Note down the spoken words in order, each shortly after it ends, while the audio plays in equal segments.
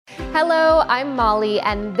Hello, I'm Molly,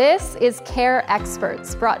 and this is Care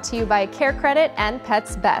Experts, brought to you by Care Credit and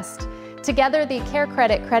Pets Best. Together, the Care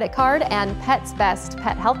Credit credit card and Pets Best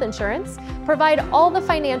pet health insurance provide all the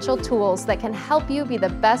financial tools that can help you be the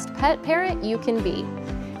best pet parent you can be.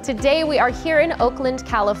 Today, we are here in Oakland,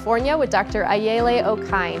 California with Dr. Ayeley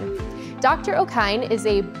Okine. Dr. Okine is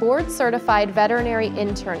a board-certified veterinary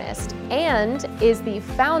internist and is the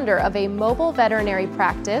founder of a mobile veterinary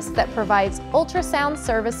practice that provides ultrasound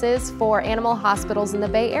services for animal hospitals in the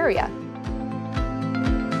Bay Area.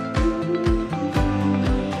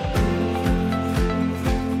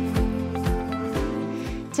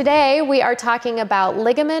 Today, we are talking about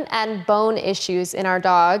ligament and bone issues in our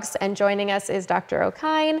dogs, and joining us is Dr.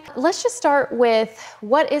 Okine. Let's just start with,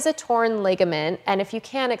 what is a torn ligament? And if you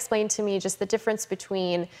can, explain to me just the difference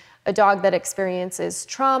between a dog that experiences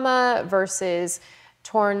trauma versus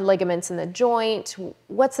torn ligaments in the joint.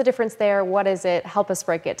 What's the difference there? What is it? Help us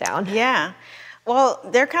break it down. Yeah. Well,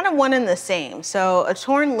 they're kind of one and the same. So a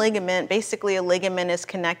torn ligament, basically a ligament is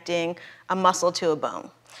connecting a muscle to a bone.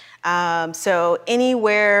 So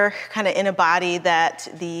anywhere kind of in a body that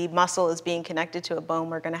the muscle is being connected to a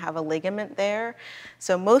bone, we're going to have a ligament there.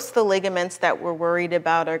 So most of the ligaments that we're worried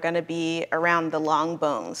about are going to be around the long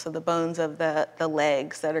bones, so the bones of the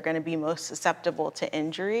legs that are going to be most susceptible to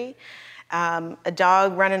injury. A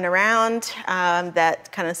dog running around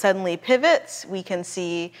that kind of suddenly pivots, we can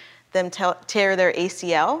see them tear their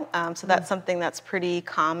ACL. So that's something that's pretty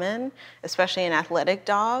common, especially in athletic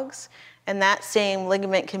dogs. And that same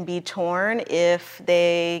ligament can be torn if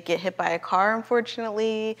they get hit by a car,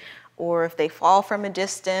 unfortunately, or if they fall from a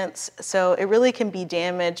distance. So it really can be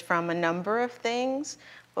damaged from a number of things.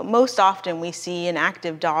 But most often we see an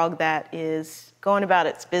active dog that is going about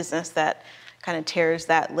its business that kind of tears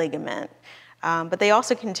that ligament. But they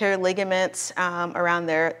also can tear ligaments around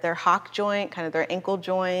their hock joint, kind of their ankle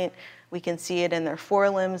joint. We can see it in their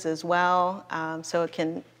forelimbs as well. So it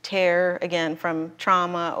can tear, again, from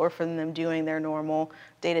trauma or from them doing their normal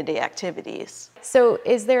day-to-day activities. So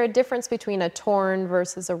is there a difference between a torn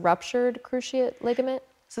versus a ruptured cruciate ligament?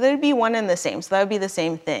 So they would be one and the same. So that would be the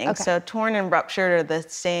same thing. Okay. So torn and ruptured are the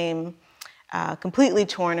same, completely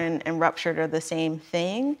torn and ruptured are the same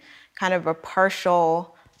thing. Kind of a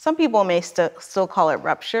partial. Some people may still call it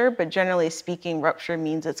rupture, but generally speaking, rupture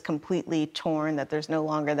means it's completely torn, that there's no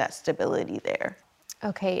longer that stability there.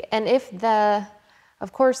 Okay, and if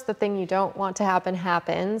of course, the thing you don't want to happen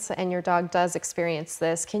happens, and your dog does experience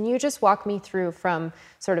this, can you just walk me through from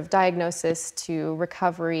sort of diagnosis to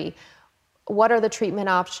recovery? What are the treatment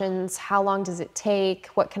options? How long does it take?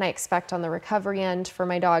 What can I expect on the recovery end for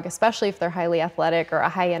my dog, especially if they're highly athletic or a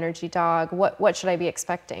high energy dog? What should I be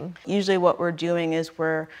expecting? Usually what we're doing is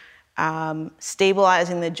we're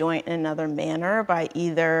stabilizing the joint in another manner by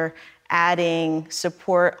either adding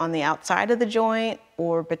support on the outside of the joint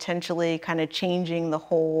or potentially kind of changing the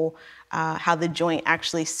whole, how the joint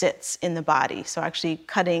actually sits in the body. So actually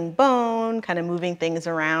cutting bone, kind of moving things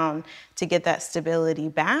around to get that stability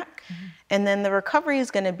back. Mm-hmm. And then the recovery is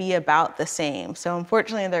going to be about the same. So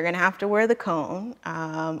unfortunately, they're going to have to wear the cone.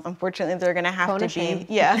 Unfortunately, they're going to have to be,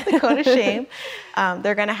 the cone of shame.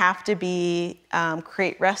 They're going to have to be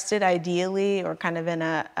crate rested ideally, or kind of in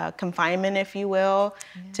a confinement, if you will,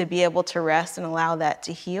 to be able to rest and allow that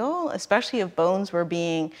to heal, especially if bones were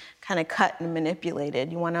being kind of cut and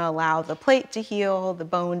manipulated. You want to allow the plate to heal, the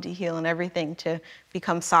bone to heal, and everything to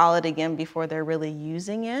become solid again before they're really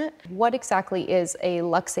using it. What exactly is a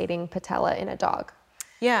luxating patella in a dog?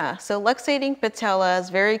 Yeah, so luxating patella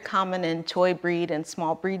is very common in toy breed and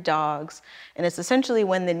small breed dogs, and it's essentially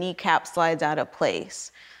when the kneecap slides out of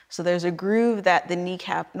place. So there's a groove that the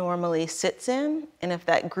kneecap normally sits in, and if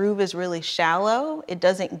that groove is really shallow, it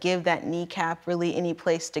doesn't give that kneecap really any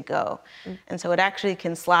place to go. And so it actually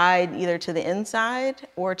can slide either to the inside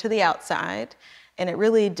or to the outside, and it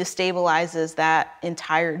really destabilizes that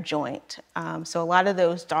entire joint. So a lot of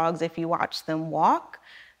those dogs, if you watch them walk,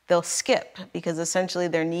 they'll skip because essentially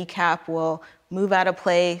their kneecap will move out of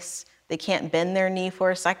place. They can't bend their knee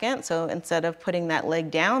for a second, so instead of putting that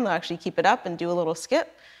leg down, they'll actually keep it up and do a little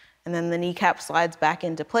skip. And then the kneecap slides back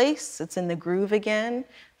into place. It's in the groove again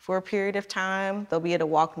for a period of time. They'll be able to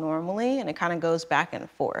walk normally, and it kind of goes back and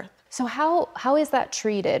forth. So how is that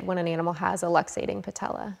treated when an animal has a luxating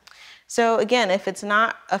patella? So again, if it's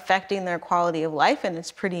not affecting their quality of life and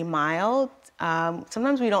it's pretty mild,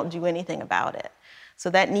 sometimes we don't do anything about it.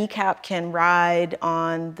 So that kneecap can ride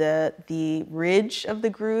on the ridge of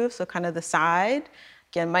the groove, so kind of the side.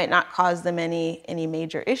 Again, might not cause them any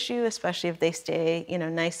major issue, especially if they stay,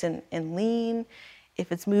 nice and lean.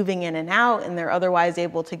 If it's moving in and out and they're otherwise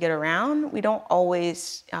able to get around, we don't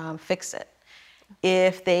always fix it.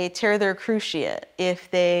 If they tear their cruciate,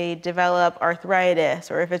 if they develop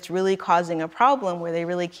arthritis, or if it's really causing a problem where they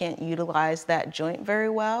really can't utilize that joint very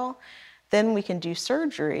well, then we can do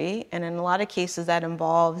surgery. And in a lot of cases, that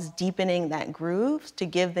involves deepening that groove to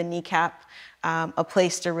give the kneecap a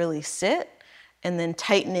place to really sit, and then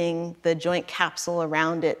tightening the joint capsule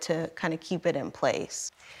around it to kind of keep it in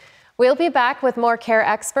place. We'll be back with more Care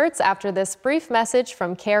Experts after this brief message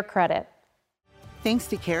from Care Credit. Thanks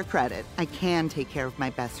to Care Credit, I can take care of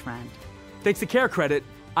my best friend. Thanks to Care Credit,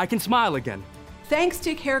 I can smile again. Thanks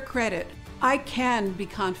to Care Credit, I can be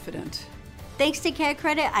confident. Thanks to Care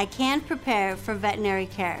Credit, I can prepare for veterinary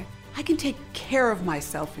care. I can take care of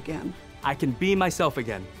myself again. I can be myself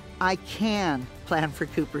again. I can plan for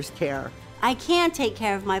Cooper's care. I can take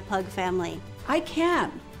care of my pug family. I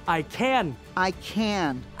can. I can. I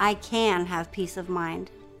can. I can have peace of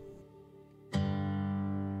mind.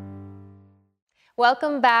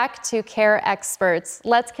 Welcome back to Care Experts.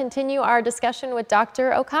 Let's continue our discussion with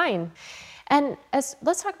Dr. Okine. And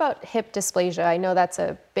let's talk about hip dysplasia. I know that's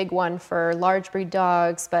a big one for large breed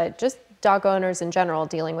dogs, but just dog owners in general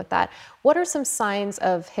dealing with that. What are some signs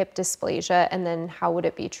of hip dysplasia, and then how would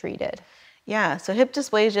it be treated? Yeah, so hip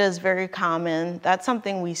dysplasia is very common. That's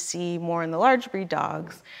something we see more in the large breed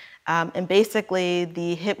dogs. And basically,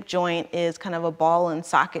 the hip joint is kind of a ball and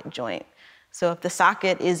socket joint. So if the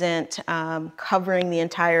socket isn't covering the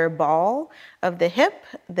entire ball of the hip,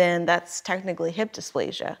 then that's technically hip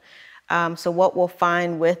dysplasia. So what we'll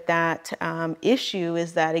find with that issue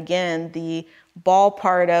is that, again, the ball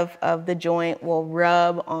part of the joint will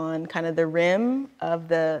rub on kind of the rim of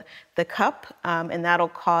the cup, and that'll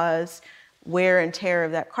cause wear and tear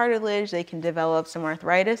of that cartilage. They can develop some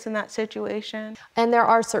arthritis in that situation. And there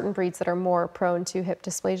are certain breeds that are more prone to hip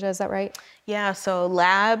dysplasia, is that right? Yeah, so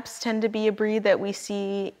Labs tend to be a breed that we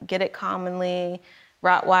see get it commonly.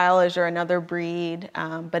 Rottweilers are another breed,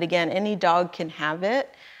 but again, any dog can have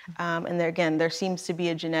it. And there seems to be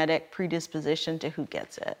a genetic predisposition to who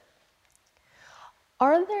gets it.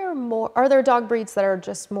 Are there dog breeds that are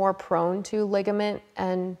just more prone to ligament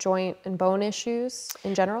and joint and bone issues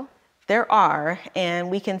in general? There are, and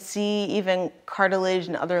we can see even cartilage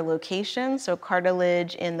in other locations. So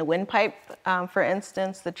cartilage in the windpipe, for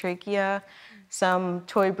instance, the trachea. Some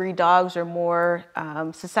toy breed dogs are more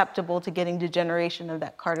susceptible to getting degeneration of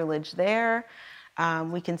that cartilage there.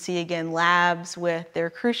 We can see, again, Labs with their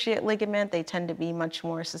cruciate ligament. They tend to be much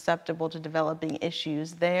more susceptible to developing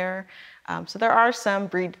issues there. So there are some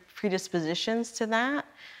breed predispositions to that.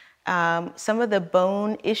 Some of the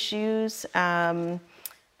bone issues,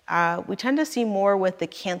 we tend to see more with the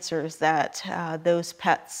cancers that those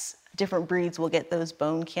pets, different breeds will get those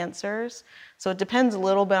bone cancers. So it depends a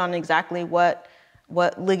little bit on exactly what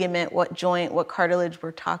ligament, what joint, what cartilage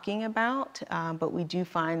we're talking about. But we do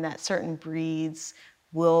find that certain breeds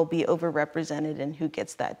will be overrepresented in who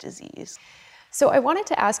gets that disease. So I wanted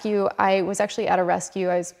to ask you, I was actually at a rescue.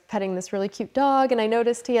 I was petting this really cute dog, and I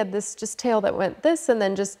noticed he had this just tail that went this and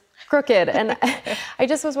then just crooked. And I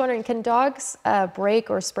just was wondering, can dogs break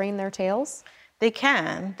or sprain their tails? They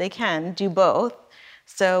can do both.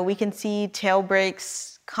 So we can see tail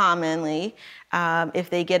breaks commonly. If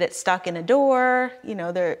they get it stuck in a door,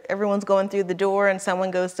 everyone's going through the door and someone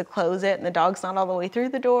goes to close it and the dog's not all the way through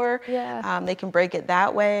the door. Yeah. They can break it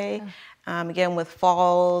that way. Again, with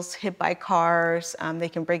falls, hit by cars, they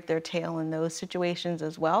can break their tail in those situations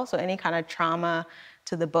as well. So any kind of trauma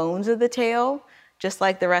to the bones of the tail, just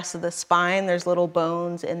like the rest of the spine, there's little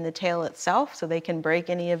bones in the tail itself, so they can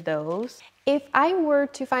break any of those. If I were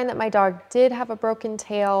to find that my dog did have a broken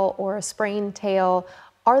tail or a sprained tail,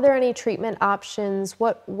 are there any treatment options?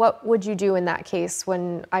 What would you do in that case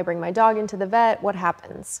when I bring my dog into the vet? What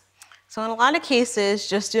happens? So in a lot of cases,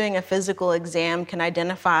 just doing a physical exam can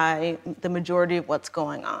identify the majority of what's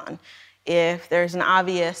going on. If there's an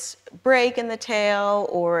obvious break in the tail,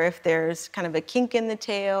 or if there's kind of a kink in the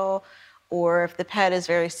tail, or if the pet is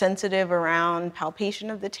very sensitive around palpation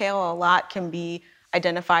of the tail, a lot can be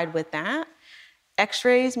identified with that.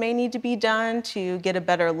 X-rays may need to be done to get a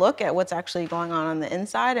better look at what's actually going on the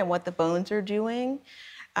inside and what the bones are doing.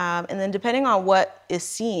 And then depending on what is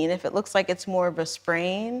seen, if it looks like it's more of a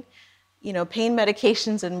sprain, pain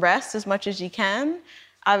medications and rest as much as you can.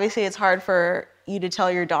 Obviously, it's hard for you to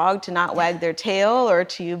tell your dog to not wag their tail or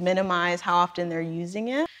to minimize how often they're using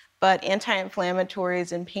it. But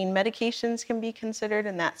anti-inflammatories and pain medications can be considered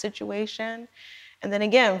in that situation. And then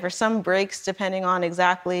again, for some breaks, depending on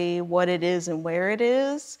exactly what it is and where it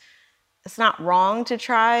is, it's not wrong to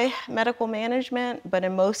try medical management, but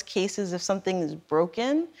in most cases, if something is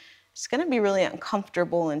broken, it's going to be really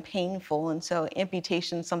uncomfortable and painful. And so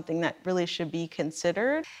amputation is something that really should be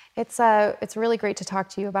considered. It's really great to talk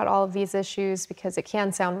to you about all of these issues because it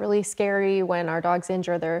can sound really scary when our dogs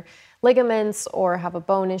injure their ligaments or have a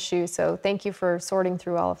bone issue. So thank you for sorting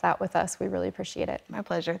through all of that with us. We really appreciate it. My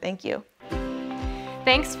pleasure. Thank you.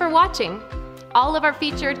 Thanks for watching. All of our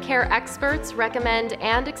featured care experts recommend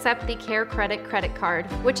and accept the Care Credit credit card,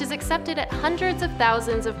 which is accepted at hundreds of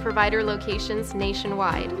thousands of provider locations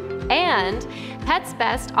nationwide. And Pets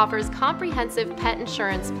Best offers comprehensive pet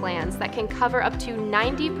insurance plans that can cover up to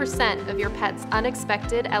 90% of your pet's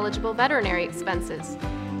unexpected eligible veterinary expenses.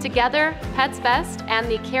 Together, Pets Best and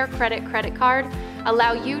the Care Credit credit card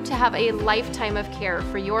allow you to have a lifetime of care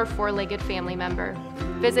for your four-legged family member.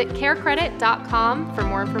 Visit carecredit.com for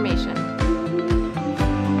more information.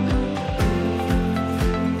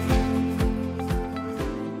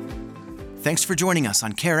 Thanks for joining us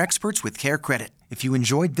on Care Experts with Care Credit. If you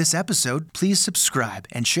enjoyed this episode, please subscribe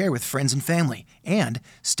and share with friends and family. And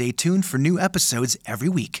stay tuned for new episodes every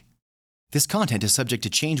week. This content is subject to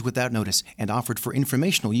change without notice and offered for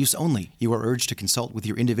informational use only. You are urged to consult with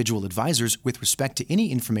your individual advisors with respect to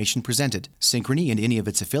any information presented. Synchrony and any of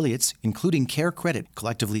its affiliates, including Care Credit,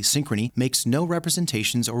 collectively Synchrony, makes no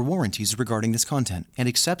representations or warranties regarding this content and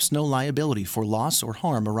accepts no liability for loss or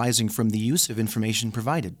harm arising from the use of information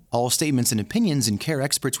provided. All statements and opinions in Care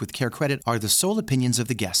Experts with Care Credit are the sole opinions of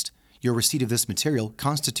the guest. Your receipt of this material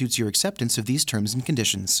constitutes your acceptance of these terms and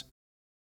conditions.